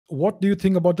what do you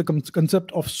think about the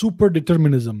concept of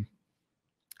superdeterminism?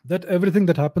 That everything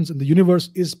that happens in the universe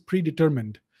is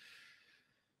predetermined.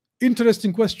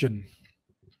 Interesting question.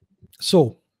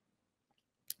 So,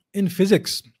 in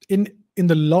physics, in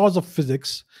the laws of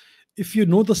physics, if you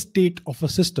know the state of a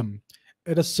system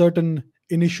at a certain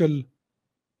initial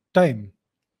time,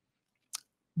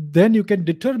 then you can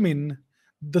determine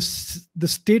the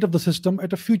state of the system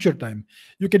at a future time.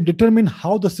 You can determine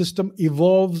how the system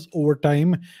evolves over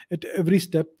time at every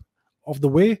step of the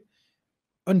way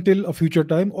until a future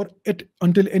time, or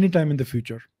until any time in the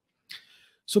future.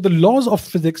 So the laws of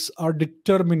physics are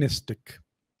deterministic.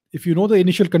 If you know the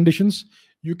initial conditions,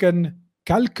 you can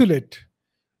calculate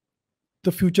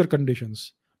the future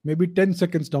conditions. Maybe 10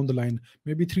 seconds down the line,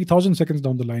 maybe 3,000 seconds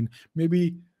down the line,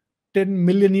 maybe 10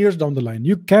 million years down the line.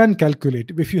 You can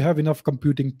calculate if you have enough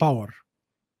computing power.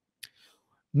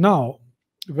 Now,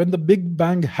 when the Big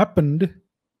Bang happened,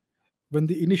 when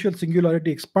the initial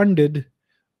singularity expanded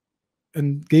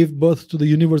and gave birth to the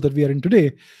universe that we are in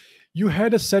today, you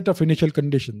had a set of initial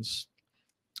conditions.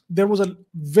 There was a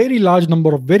very large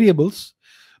number of variables,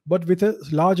 but with a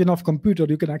large enough computer,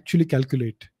 you can actually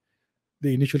calculate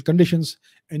the initial conditions,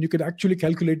 and you can actually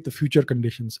calculate the future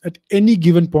conditions at any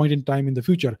given point in time in the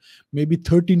future, maybe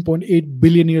 13.8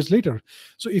 billion years later.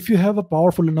 So if you have a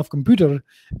powerful enough computer,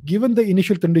 given the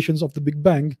initial conditions of the Big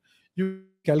Bang, you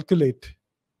calculate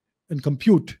and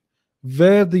compute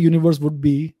where the universe would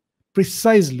be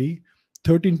precisely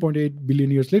 13.8 billion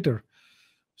years later.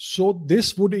 So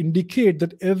this would indicate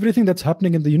that everything that's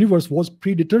happening in the universe was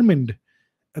predetermined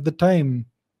at the time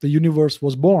the universe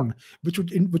was born, which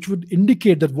would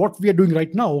indicate that what we are doing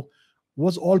right now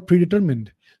was all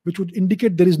predetermined, which would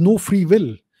indicate there is no free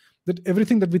will, that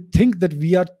everything that we think that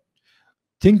we are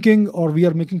thinking or we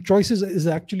are making choices is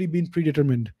actually being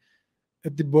predetermined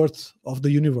at the birth of the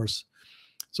universe.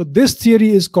 So this theory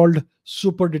is called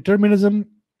superdeterminism.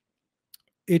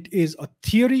 It is a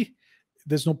theory.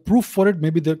 There's no proof for it.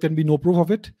 Maybe there can be no proof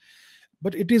of it,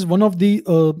 but it is one of the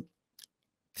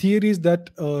theories that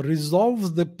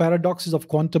resolves the paradoxes of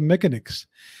quantum mechanics,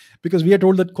 because we are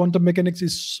told that quantum mechanics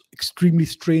is extremely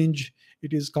strange.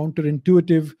 It is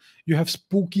counterintuitive. You have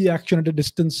spooky action at a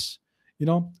distance,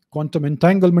 quantum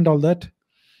entanglement, all that.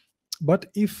 But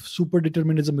if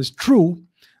superdeterminism is true,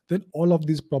 then all of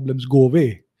these problems go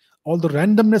away. All the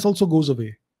randomness also goes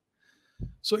away.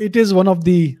 So it is one of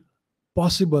the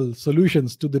possible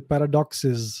solutions to the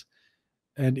paradoxes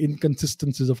and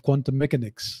inconsistencies of quantum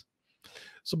mechanics.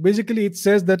 So basically, it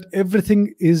says that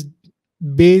everything is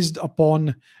based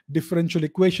upon differential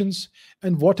equations,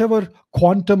 and whatever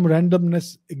quantum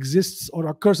randomness exists or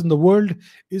occurs in the world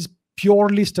is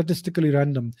purely statistically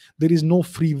random. There is no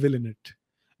free will in it.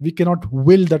 We cannot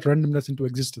will that randomness into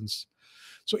existence.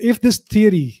 So if this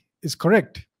theory is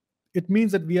correct, it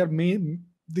means that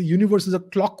the universe is a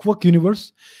clockwork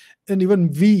universe, and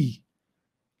even we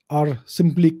are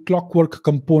simply clockwork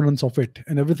components of it,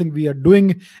 and everything we are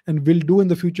doing and will do in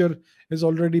the future has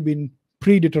already been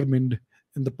predetermined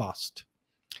in the past.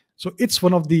 So it's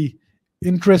one of the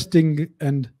interesting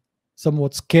and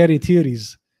somewhat scary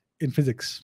theories in physics.